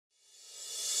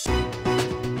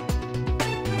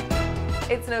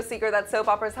It's no secret that soap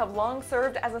operas have long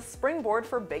served as a springboard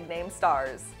for big-name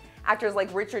stars. Actors like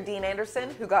Richard Dean Anderson,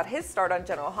 who got his start on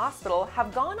General Hospital,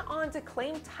 have gone on to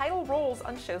claim title roles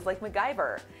on shows like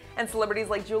MacGyver. And celebrities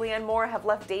like Julianne Moore have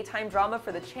left daytime drama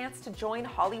for the chance to join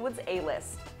Hollywood's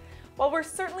A-list. While we're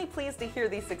certainly pleased to hear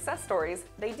these success stories,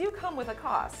 they do come with a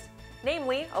cost.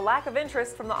 Namely, a lack of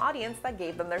interest from the audience that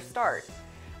gave them their start.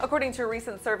 According to a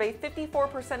recent survey,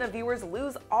 54% of viewers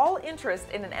lose all interest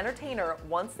in an entertainer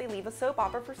once they leave a soap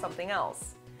opera for something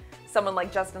else. Someone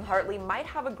like Justin Hartley might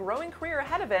have a growing career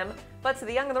ahead of him, but to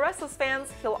the Young and the Restless fans,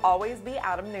 he'll always be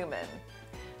Adam Newman.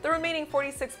 The remaining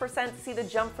 46% see the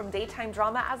jump from daytime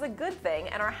drama as a good thing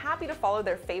and are happy to follow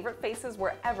their favorite faces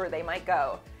wherever they might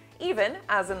go. Even,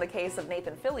 as in the case of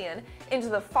Nathan Fillion, into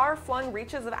the far-flung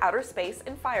reaches of outer space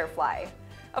in Firefly.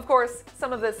 Of course,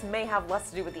 some of this may have less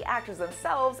to do with the actors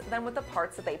themselves than with the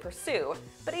parts that they pursue,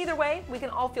 but either way, we can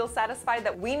all feel satisfied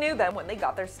that we knew them when they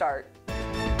got their start.